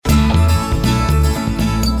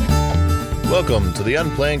Welcome to The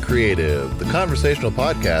Unplanned Creative, the conversational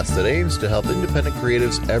podcast that aims to help independent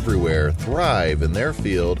creatives everywhere thrive in their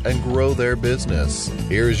field and grow their business.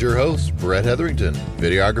 Here's your host, Brett Hetherington,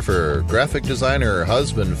 videographer, graphic designer,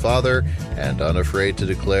 husband, father, and unafraid to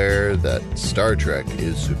declare that Star Trek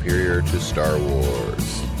is superior to Star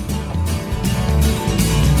Wars.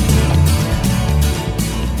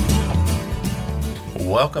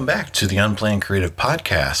 Welcome back to the Unplanned Creative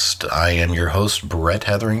Podcast. I am your host, Brett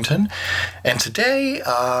Hetherington, and today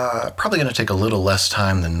probably going to take a little less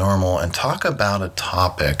time than normal and talk about a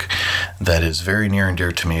topic that is very near and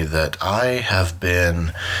dear to me that I have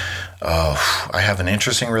an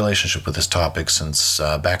interesting relationship with this topic since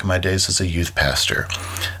back in my days as a youth pastor.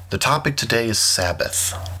 The topic today is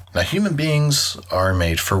Sabbath. Now, human beings are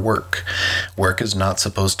made for work. Work is not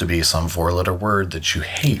supposed to be some four-letter word that you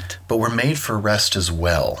hate, but we're made for rest as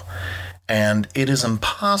well. And it is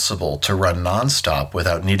impossible to run nonstop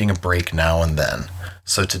without needing a break now and then.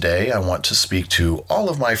 So today, I want to speak to all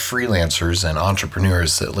of my freelancers and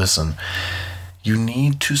entrepreneurs that listen. You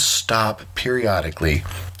need to stop periodically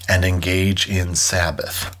and engage in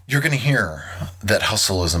Sabbath. You're going to hear that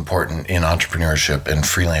hustle is important in entrepreneurship and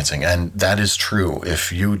freelancing, and that is true.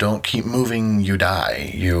 If you don't keep moving, you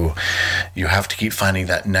die. You have to keep finding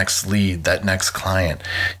that next lead, that next client.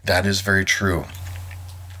 That is very true.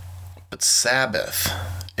 But Sabbath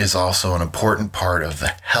is also an important part of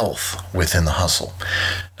the health within the hustle.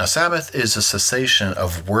 Now, Sabbath is a cessation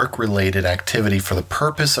of work-related activity for the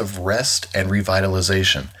purpose of rest and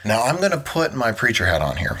revitalization. Now, I'm going to put my preacher hat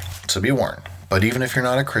on here, so be warned. But even if you're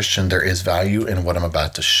not a Christian, there is value in what I'm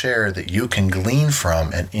about to share that you can glean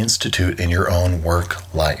from and institute in your own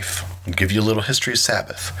work life. I'll give you a little history of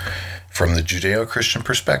Sabbath. From the Judeo-Christian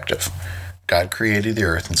perspective, God created the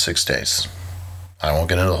earth in 6 days. I won't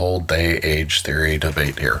get into the whole day, age, theory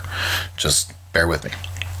debate here. Just bear with me.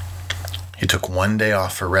 He took 1 day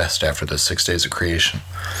off for rest after the 6 days of creation.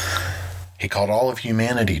 He called all of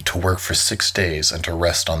humanity to work for 6 days and to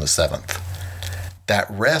rest on the seventh. That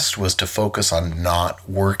rest was to focus on not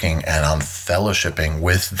working and on fellowshipping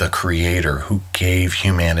with the Creator who gave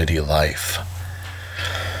humanity life.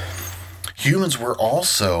 Humans were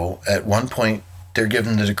also, at one point, they're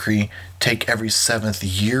given the decree, take every seventh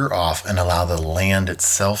year off and allow the land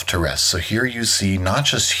itself to rest. So here you see not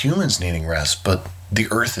just humans needing rest, but the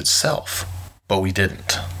earth itself. But we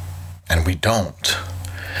didn't, and we don't.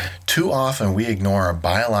 Too often we ignore our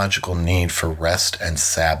biological need for rest and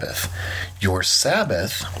Sabbath. Your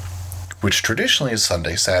Sabbath, which traditionally is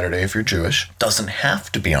Sunday, Saturday if you're Jewish, doesn't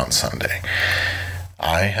have to be on Sunday.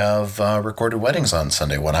 I have recorded weddings on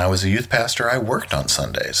Sunday. When I was a youth pastor, I worked on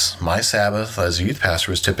Sundays. My Sabbath as a youth pastor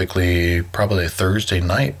was typically probably a Thursday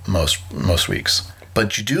night most weeks.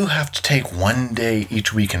 But you do have to take 1 day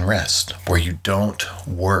each week and rest, where you don't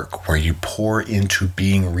work, where you pour into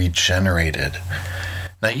being regenerated.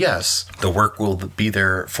 Now, yes, the work will be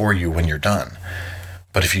there for you when you're done.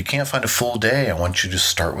 But if you can't find a full day, I want you to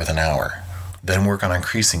start with an hour. Then work on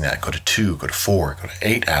increasing that. Go to 2, go to 4, go to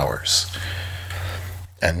 8 hours.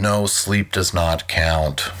 And no, sleep does not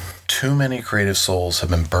count. Too many creative souls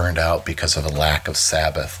have been burned out because of a lack of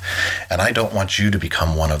Sabbath, and I don't want you to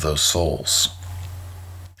become one of those souls.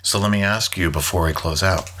 So let me ask you before we close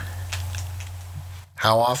out,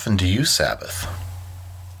 how often do you Sabbath?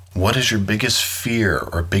 What is your biggest fear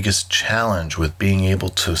or biggest challenge with being able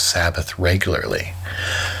to Sabbath regularly?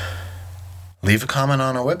 Leave a comment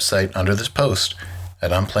on our website under this post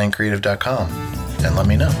at unplannedcreative.com and let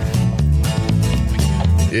me know.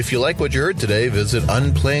 If you like what you heard today, visit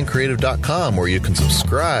unplannedcreative.com where you can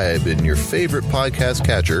subscribe in your favorite podcast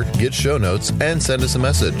catcher, get show notes, and send us a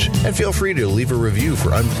message. And feel free to leave a review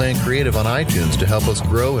for Unplanned Creative on iTunes to help us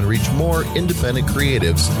grow and reach more independent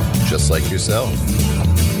creatives just like yourself.